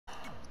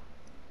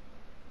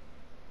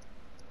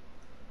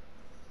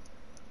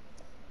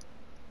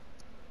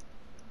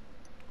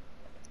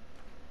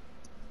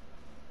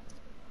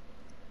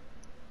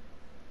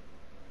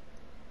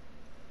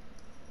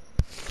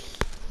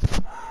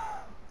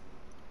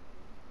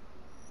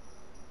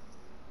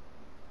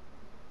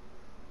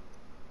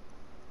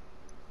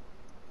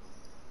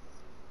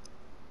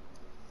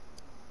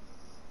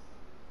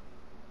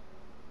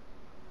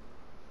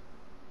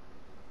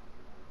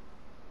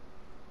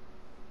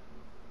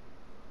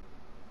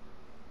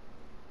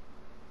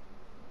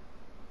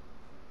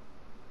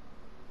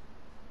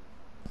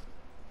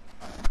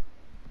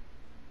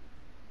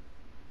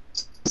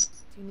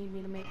you need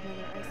me to make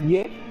another ice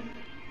Yeah. machine?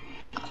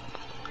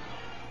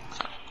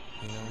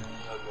 You know,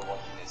 You're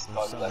watching this.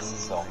 God bless his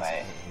soul, I mate.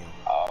 can't hear.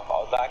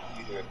 I'd like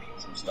you to repeat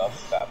some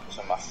stuff that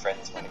some of my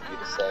friends wanted you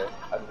to say.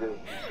 I'd really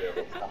appreciate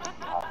it. Some of you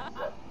have to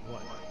say.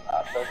 What?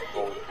 First of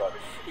all, we've got.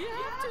 You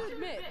have to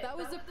admit, that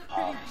was a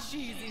pretty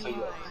cheesy So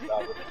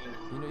line. with the King.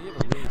 You know, you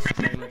have a really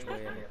strange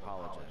way of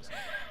apologizing.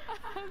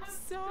 I'm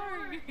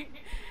sorry.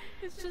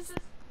 It's just,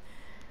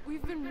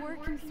 we've been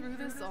working through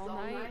this all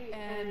night,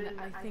 and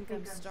I think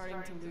I'm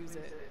starting to lose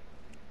it.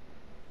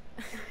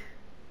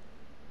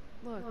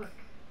 Look,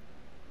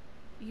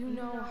 you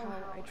know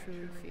how I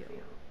truly feel.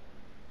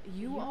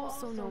 You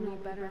also know me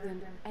better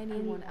than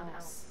anyone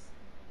else.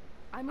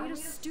 I made a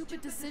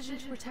stupid decision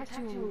to protect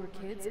you when we were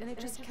kids, and it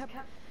just kept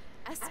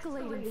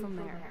escalating from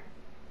there.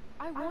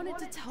 I wanted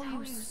to tell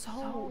you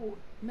so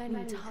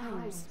many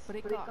times, but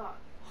it got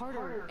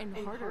harder and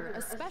harder,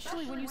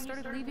 especially when you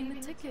started leaving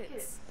the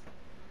tickets.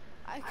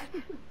 I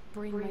couldn't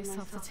bring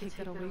myself to take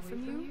that away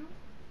from you.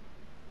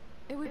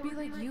 It would be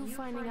like you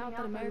finding out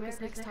that America's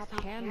Next Top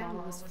Hand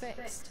model was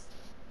fixed.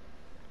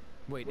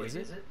 Wait, is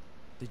it?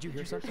 Did you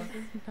hear something?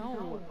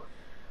 No,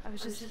 I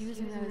was just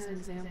using that as an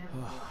example.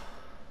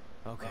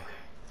 Okay.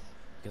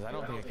 Because I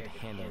don't think I could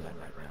handle that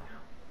right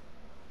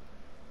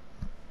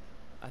now.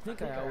 I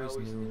think I always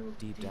knew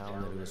deep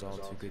down that it was all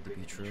too good to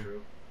be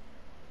true.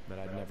 That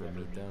I'd never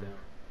meet them.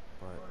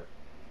 But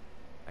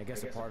I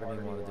guess a part of me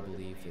wanted to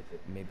believe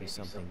that maybe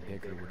something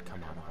bigger would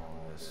come out of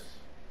all this.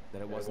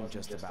 That it wasn't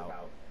just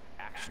about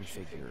action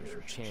figures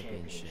or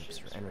championships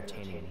or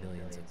entertaining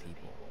millions of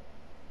people.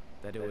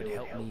 That it would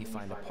help me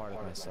find a part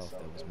of myself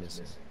that was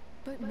missing.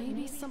 But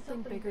maybe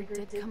something bigger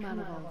did come out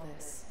of all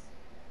this.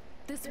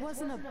 This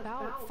wasn't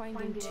about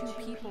finding two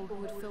people who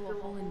would fill a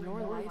hole in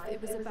your life.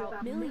 It was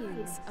about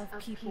millions of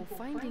people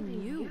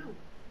finding you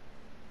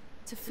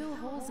to fill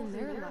holes in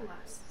their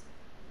lives.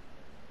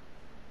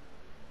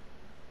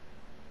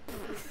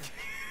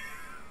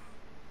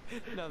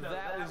 Now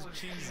that was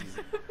cheesy.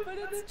 But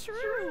it's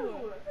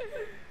true.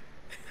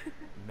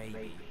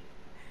 Maybe.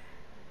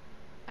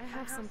 I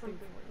have something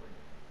for you.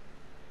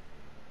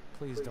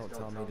 Please don't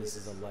tell me this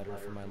is a letter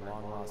from my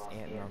long-lost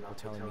aunt and uncle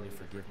telling me to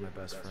forgive my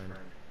best friend.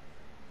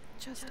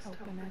 Just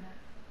open it.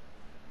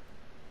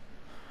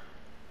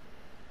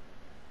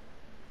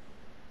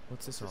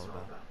 What's this all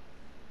about?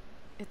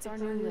 It's our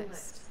new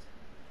list.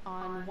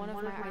 On one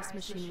of my ice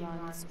machine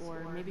runs,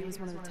 or maybe it was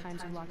one of the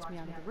times you locked me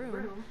out of the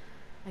room,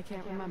 I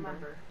can't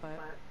remember, but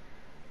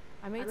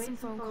I made some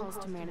phone calls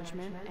to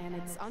management, and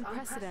it's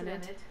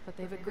unprecedented, but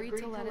they've agreed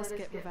to let us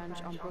get revenge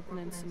on Brooklyn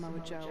and Samoa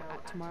Joe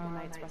at tomorrow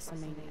night's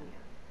WrestleMania.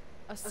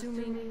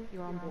 Assuming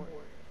you're on board.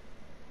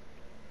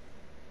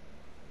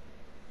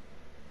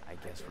 I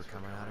guess we're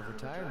coming out of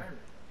retirement.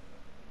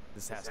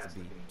 This has to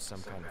be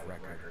some kind of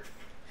record.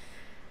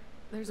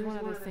 There's one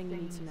other thing you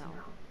need to know.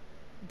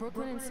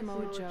 Brooklyn and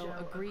Samoa Joe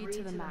agreed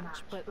to the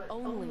match, but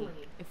only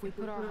if we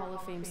put our Hall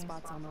of Fame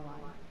spots on the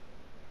line.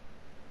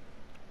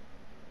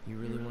 You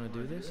really want to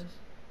do this?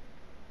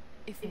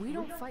 If we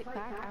don't fight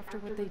back after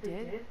what they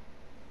did,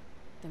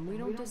 then we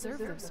don't deserve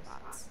those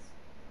spots.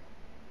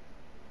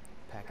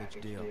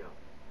 Package deal.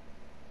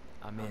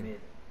 I'm in.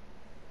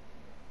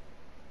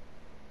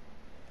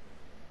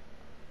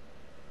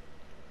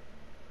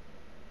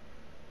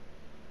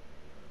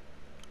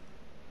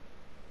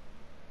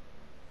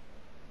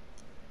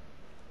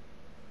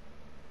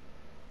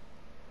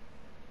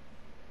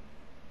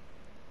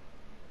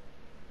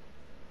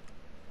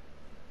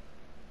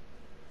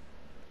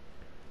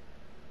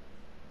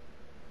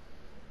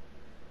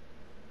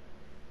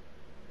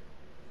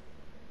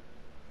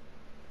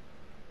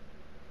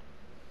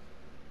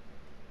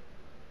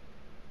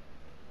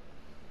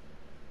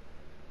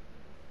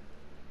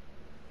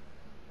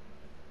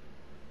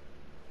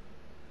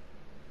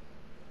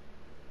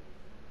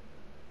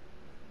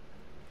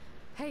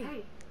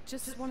 Hey,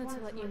 just wanted to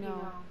let you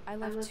know, I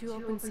left 2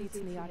 open seats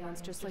in the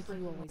audience just like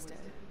you always did.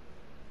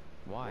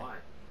 Why?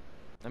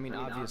 I mean,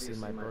 obviously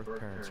my birth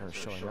parents aren't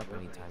showing up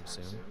anytime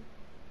soon.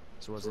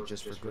 So was it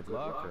just for good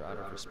luck or out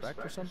of respect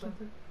or something?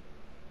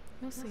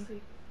 You'll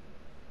see.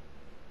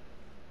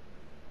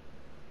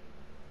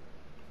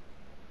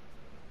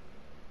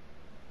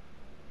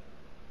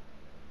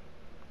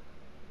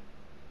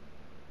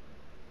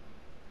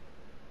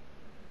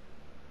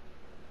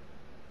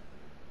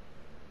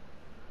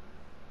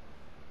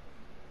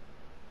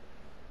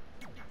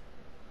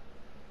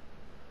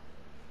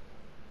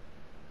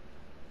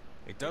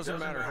 It doesn't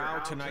matter how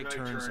tonight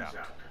turns out,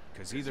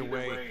 because either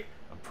way,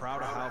 I'm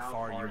proud of how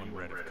far you and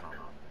Red have come.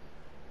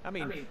 I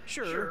mean,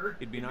 sure,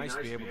 it'd be nice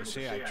to be able to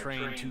say I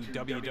trained 2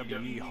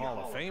 WWE Hall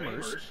of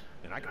Famers,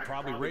 and I could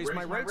probably raise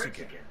my Reds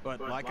again. But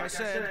like I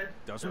said,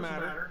 doesn't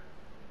matter.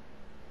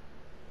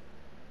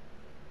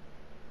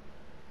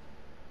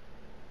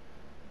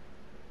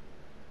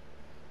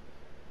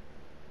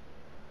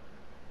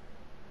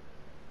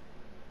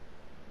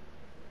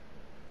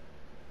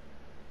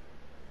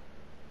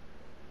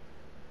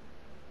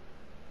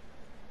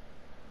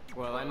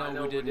 Well, I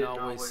know we didn't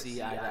always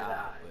see eye to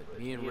eye, but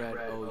me and Red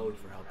owe you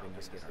for helping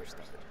us get our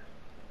start.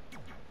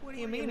 What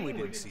do you mean we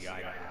didn't see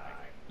eye to eye?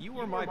 You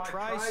were my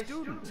prize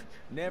student.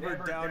 Never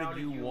doubted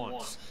you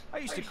once. I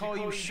used to call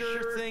you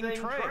Sure Thing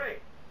Trey.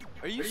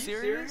 Are you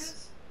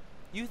serious?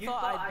 You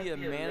thought I'd be a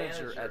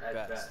manager at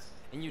best,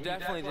 and you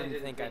definitely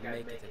didn't think I'd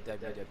make it to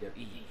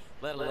WWE,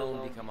 let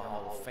alone become a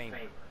Hall of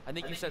Famer. I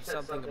think you said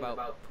something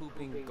about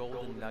pooping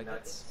golden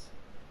nuggets.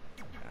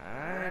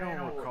 I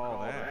don't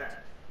recall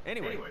that.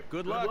 Anyway,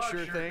 good luck,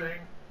 Sure Thing.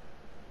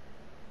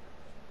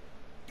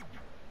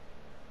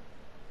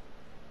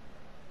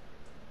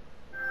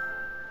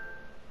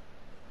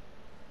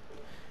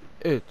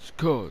 It's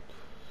called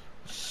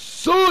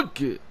Suck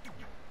It!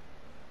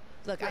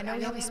 Look, I know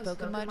we haven't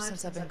spoken much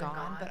since I've been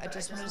gone, but I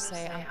just wanted to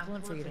say I'm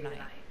pulling for you tonight.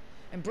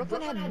 And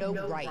Brooklyn had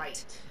no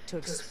right to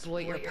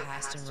exploit your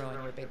past and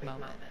ruin your big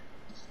moment.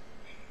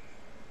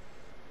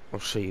 I'll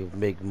show you a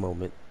big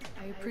moment.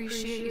 I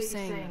appreciate you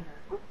saying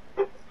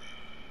that.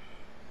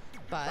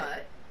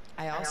 But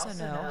I also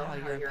know how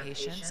your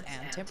impatience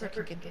and temper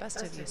can get the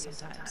best of you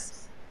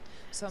sometimes.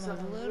 So I'm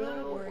a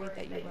little worried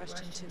that you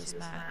rushed into this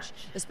match,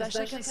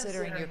 especially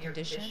considering your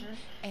condition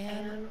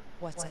and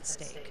what's at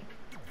stake.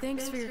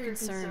 Thanks for your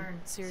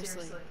concern,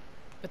 seriously.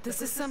 But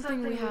this is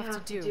something we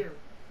have to do,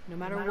 no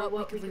matter what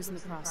we could lose in the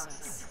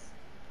process.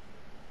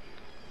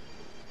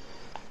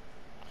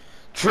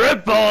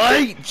 Triple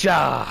H!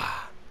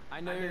 I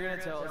know you're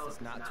gonna tell us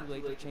it's not too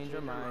late to change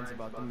our minds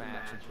about the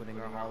match and putting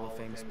our Hall of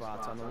Fame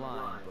spots on the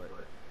line,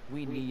 but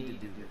we need to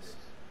do this.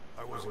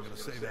 I wasn't going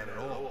to say that at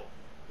all.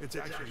 It's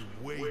actually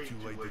way too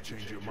late to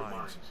change your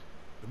minds.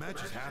 The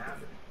match is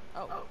happening.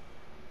 Oh.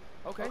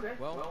 Okay,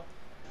 well,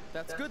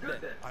 that's good then.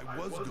 I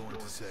was going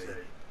to say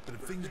that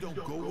if things don't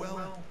go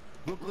well,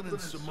 Brooklyn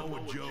and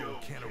Samoa Joe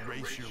can't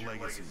erase your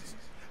legacies.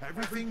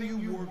 Everything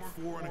you worked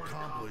for and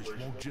accomplished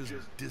won't just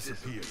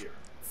disappear.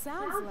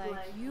 Sounds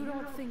like you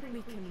don't think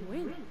we can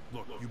win.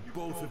 Look, you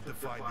both have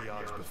defied the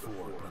odds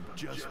before, but I'm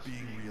just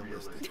being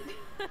realistic.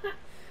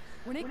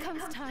 When it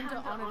comes time to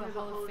honor the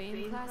Hall of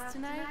Fame class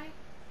tonight,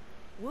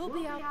 we'll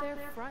be out there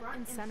front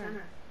and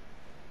center.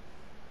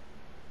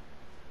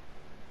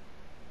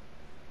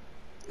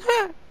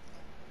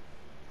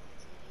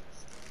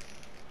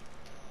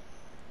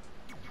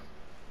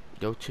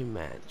 Go to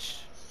match.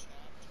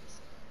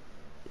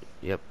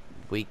 Yep,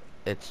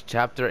 it's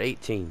chapter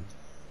 18.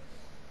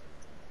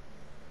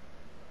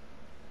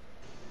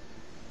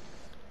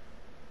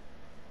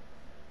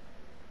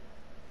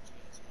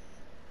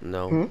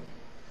 No,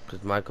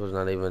 because Michael's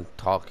not even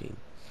talking.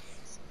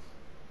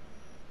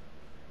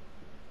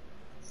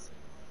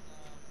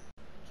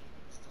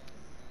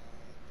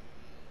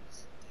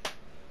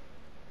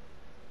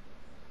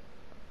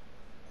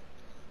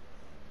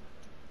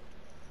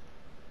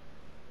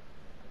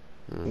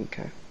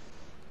 Okay.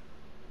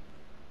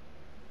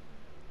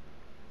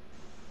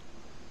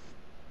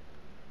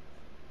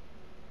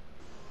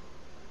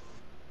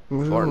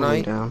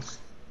 Fortnite? Down.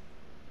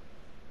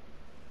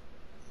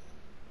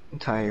 I'm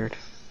tired.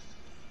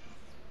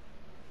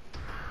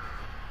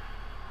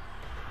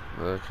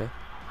 Okay.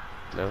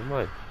 Never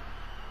mind.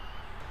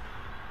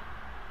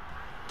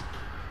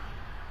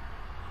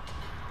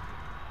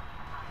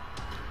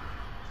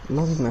 I'm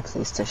moving my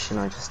PlayStation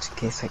on just in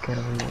case I get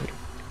annoyed.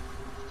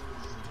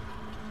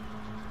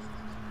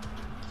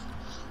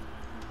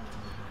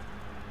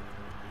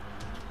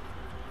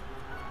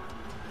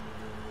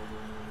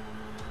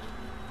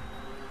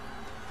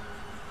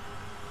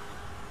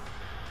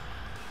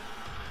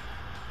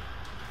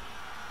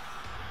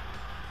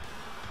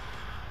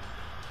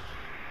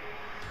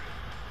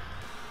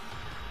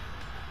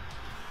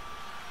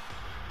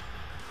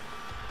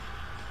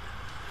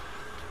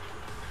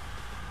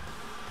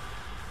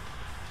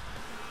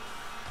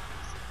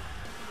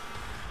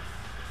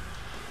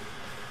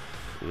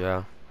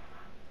 Yeah.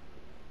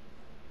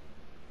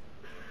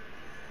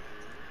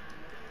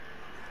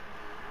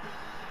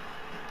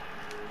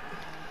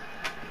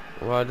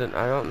 Well, I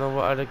don't know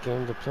what other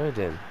game to play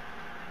then.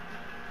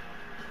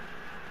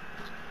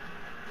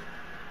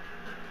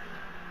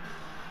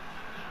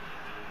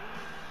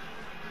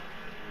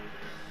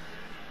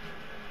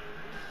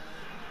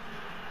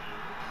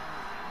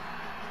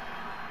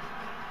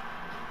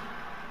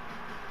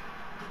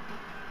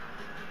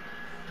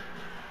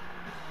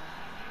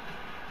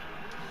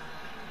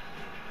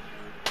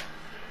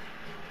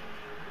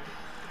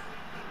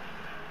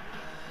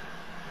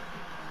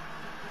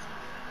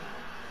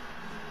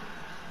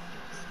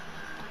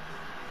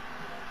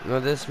 No,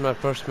 this is my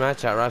first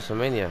match at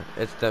WrestleMania.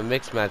 It's the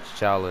mixed match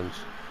challenge.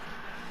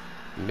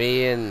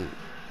 Me and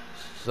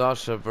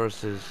Sasha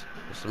versus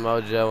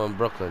Samoa Joe and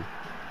Brooklyn.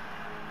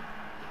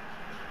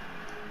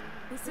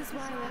 This is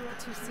why I left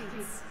the 2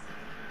 seats.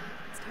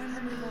 It's time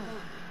to move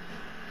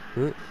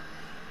on.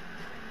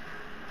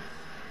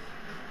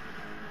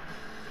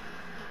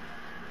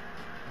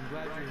 I'm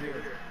glad you're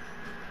here.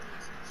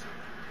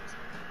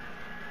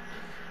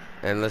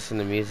 And listen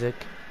to music.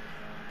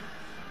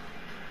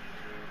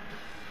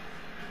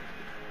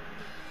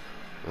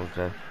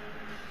 Okay.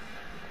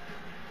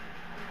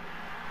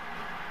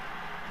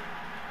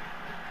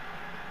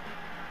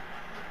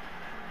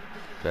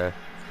 Okay.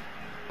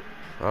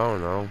 I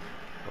don't know.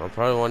 I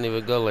probably won't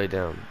even go lay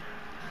down.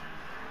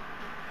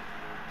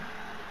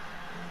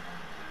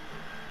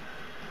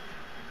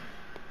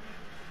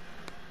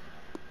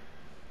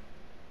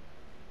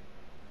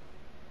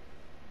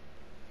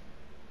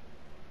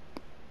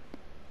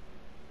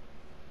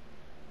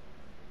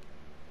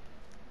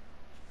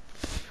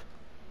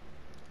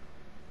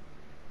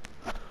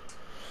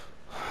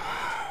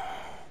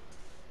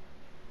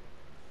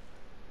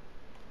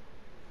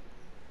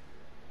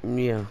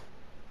 Yeah.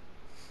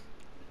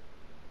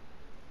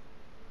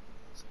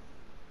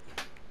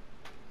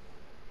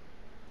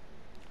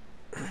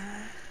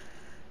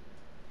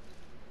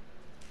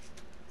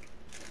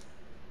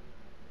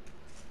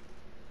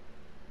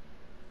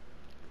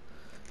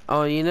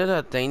 Oh, you know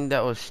that thing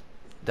that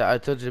I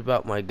told you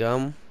about my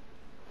gum?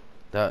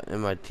 That in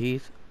my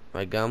teeth?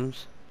 My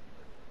gums?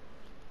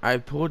 I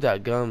pulled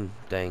that gum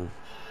thing.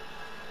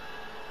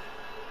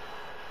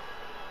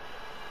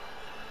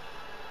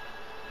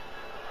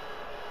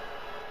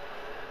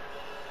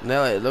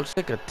 No, it looks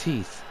like a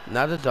teeth.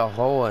 Now there's a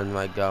hole in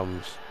my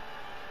gums.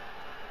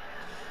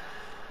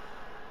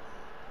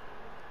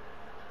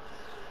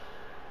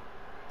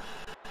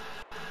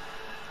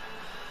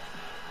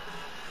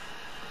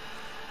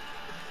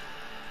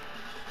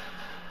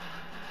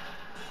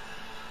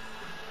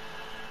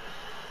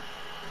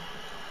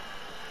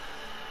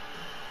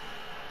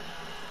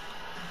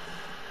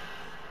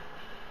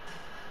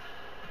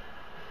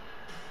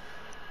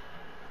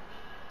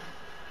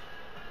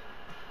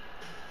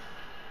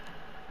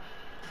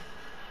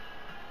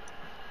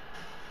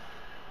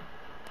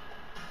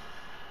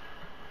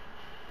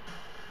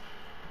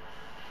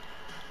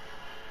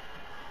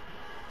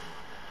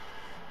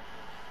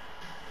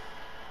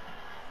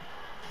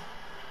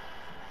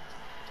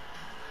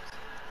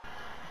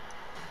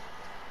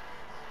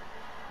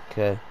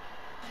 Okay.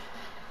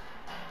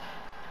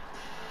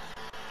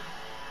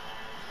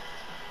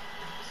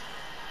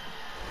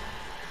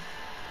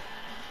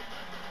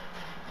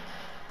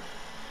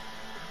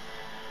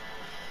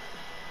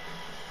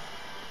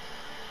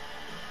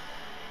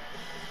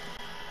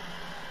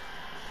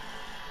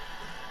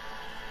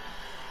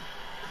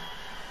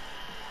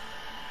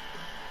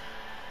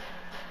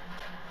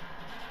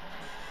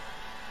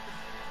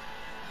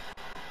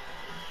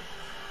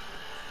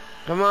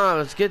 Come on,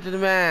 let's get to the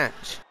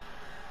match.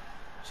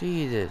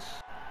 Jesus.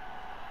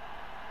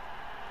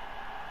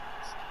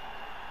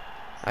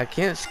 I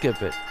can't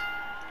skip it.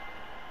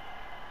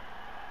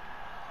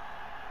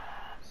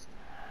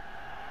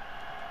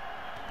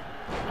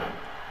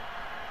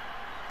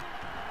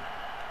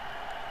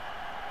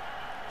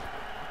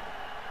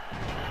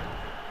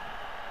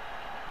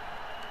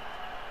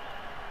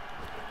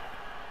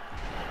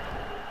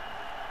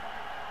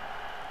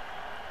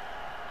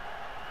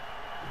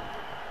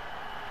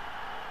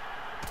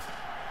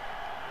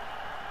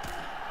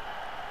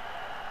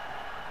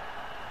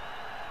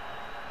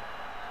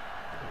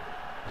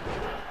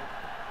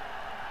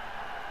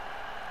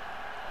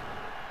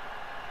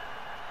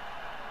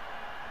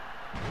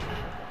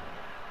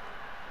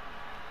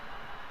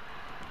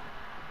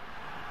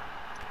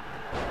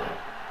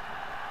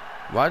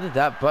 Why did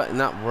that button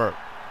not work?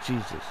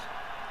 Jesus.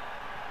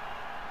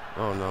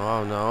 Oh no,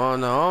 oh no, oh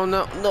no, oh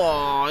no.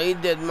 No, he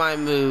did my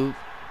move.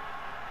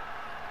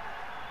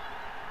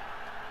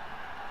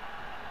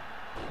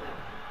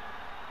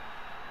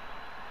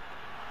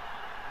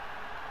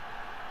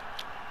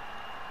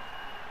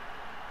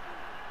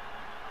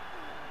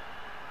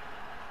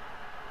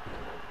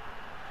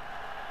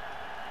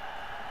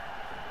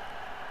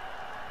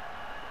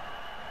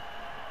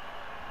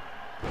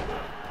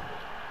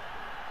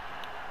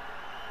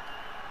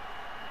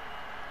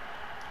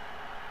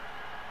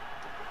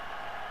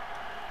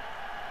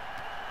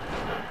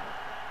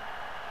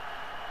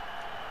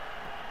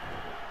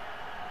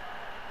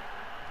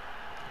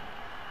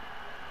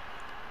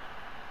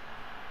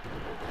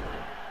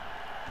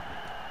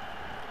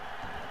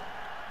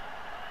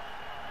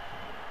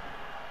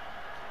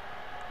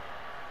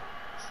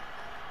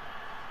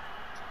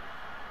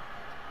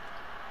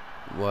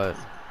 What?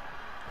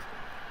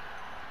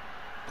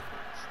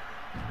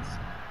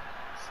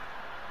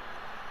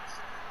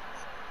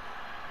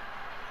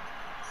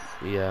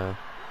 Yeah.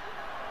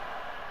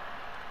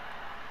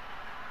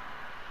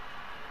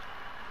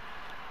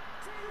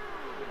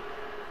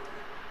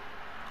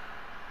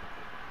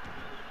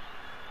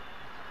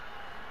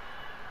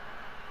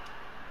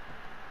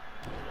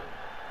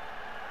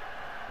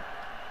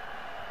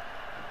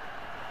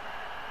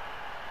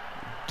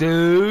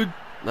 Dude.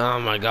 Oh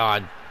my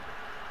God.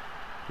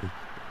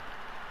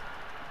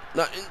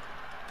 Not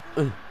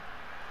in.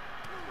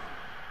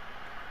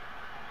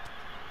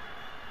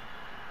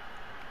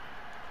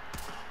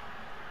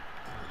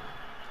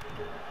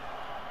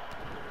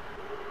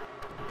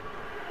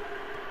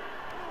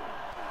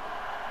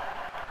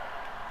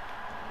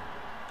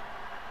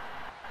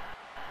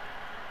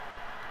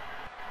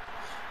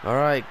 All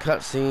right,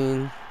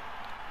 cutscene.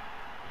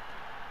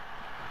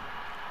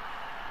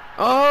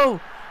 Oh,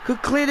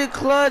 completed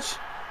clutch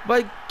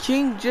by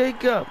King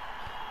Jacob.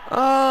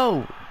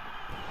 Oh.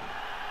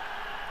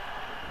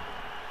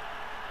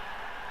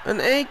 An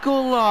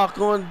ankle lock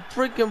on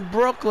freaking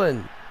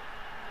Brooklyn.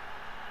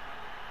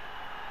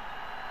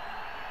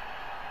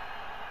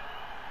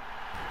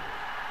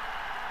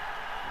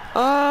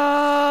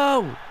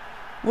 Oh!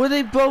 Were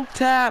they both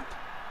tap?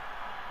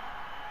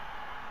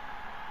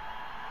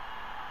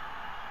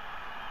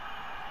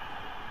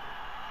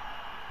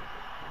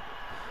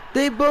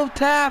 They both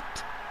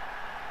tapped.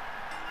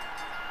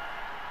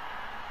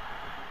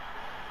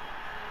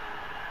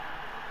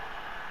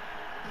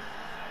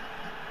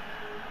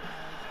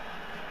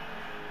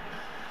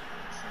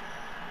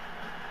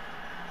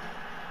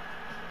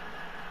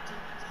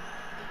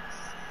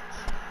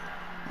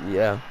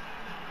 Yeah.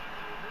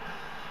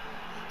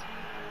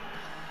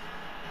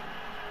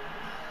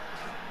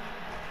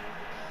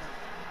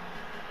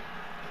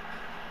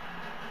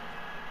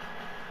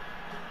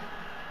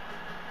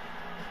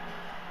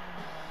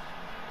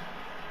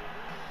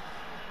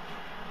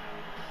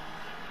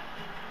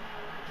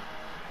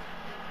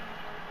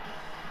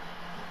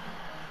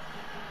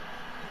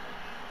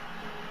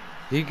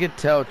 You could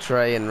tell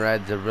Trey and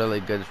Red's are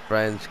really good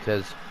friends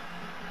because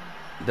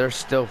they're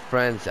still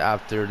friends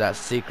after that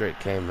secret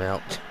came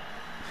out.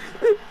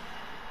 This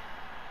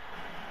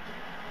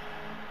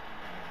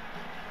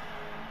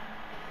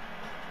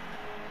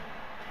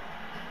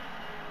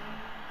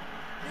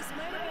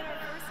might have been our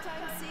first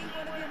time seeing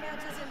one of your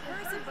matches in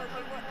person, but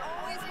we were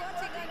always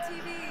watching on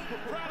TV.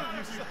 We're proud of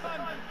you,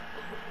 son.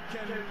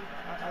 Can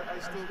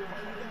I still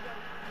call you that?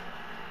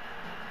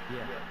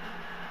 Yeah.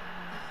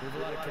 We have a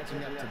lot of catching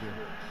up to do.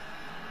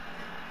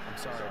 I'm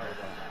sorry about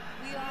that.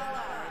 We all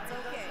are. It's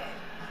okay.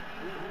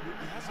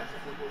 We have something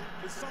for you.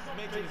 There's something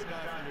making this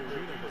guy from the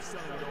arena go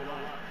selling it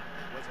online.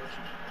 What's what you...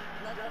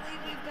 Luckily,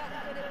 we've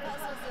gotten good at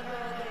puzzles in our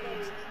old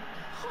age.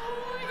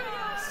 Oh my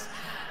gosh!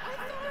 I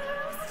thought I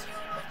lost you,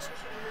 but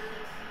you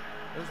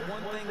There's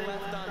one thing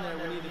left on there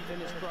we need to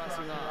finish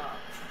crossing off.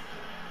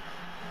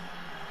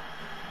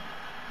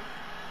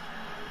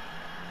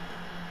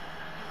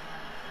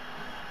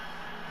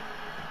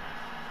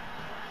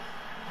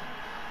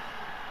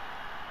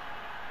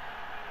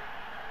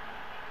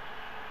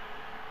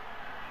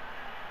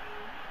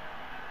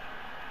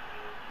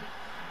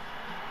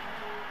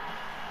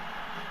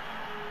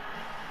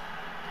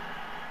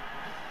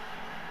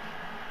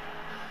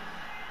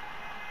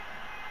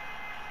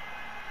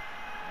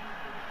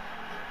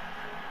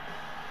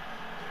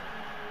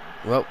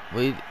 Well,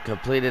 we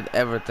completed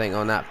everything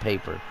on that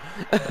paper.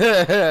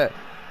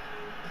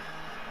 I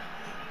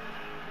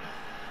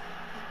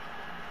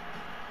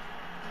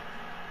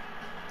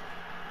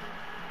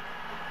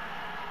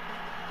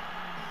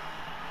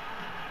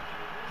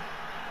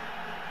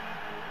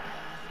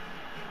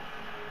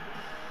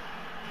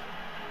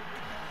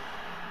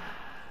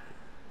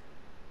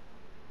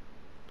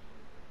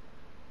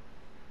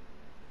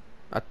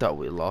thought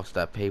we lost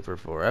that paper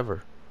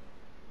forever.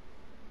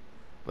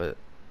 But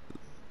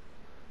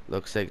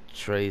looks like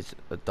Trey's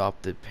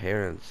adopted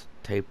parents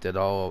taped it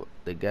all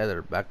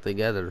together, back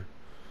together.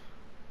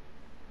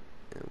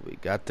 And we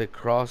got to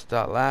cross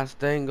that last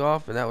thing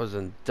off, and that was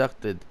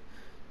inducted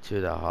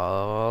to the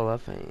Hall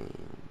of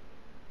Fame.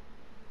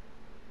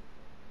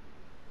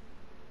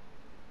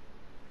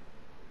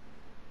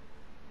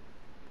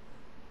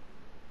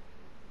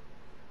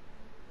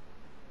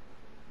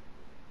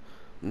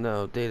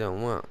 No, they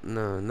don't want.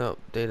 No,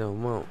 they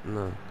don't want.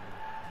 No.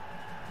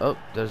 Oh,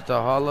 there's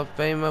the Hall of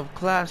Fame of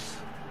class.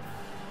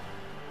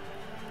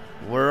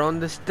 We're on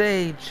the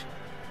stage.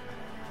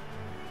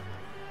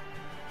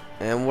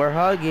 And we're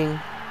hugging.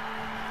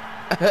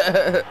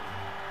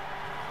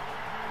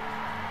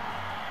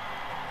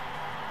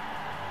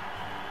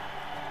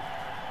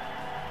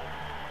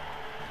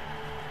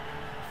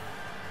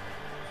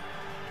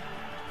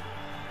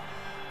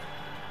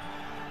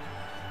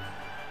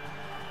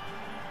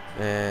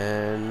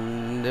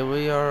 And there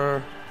we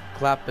are,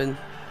 clapping,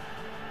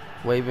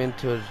 waving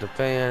towards the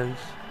fans.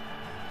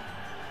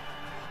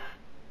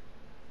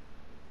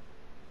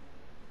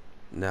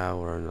 Now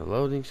we're on the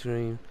loading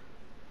screen,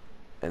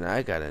 and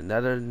I got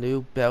another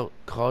new belt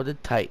called the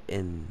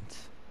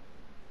Titans.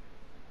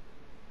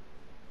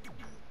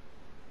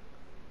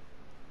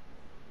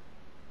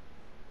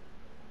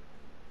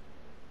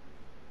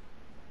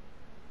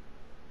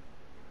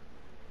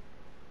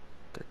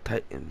 The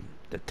Titan,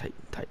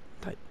 Titan.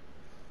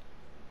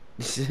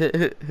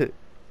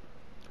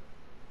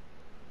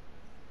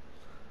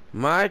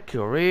 My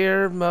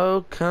career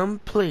mode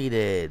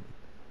completed.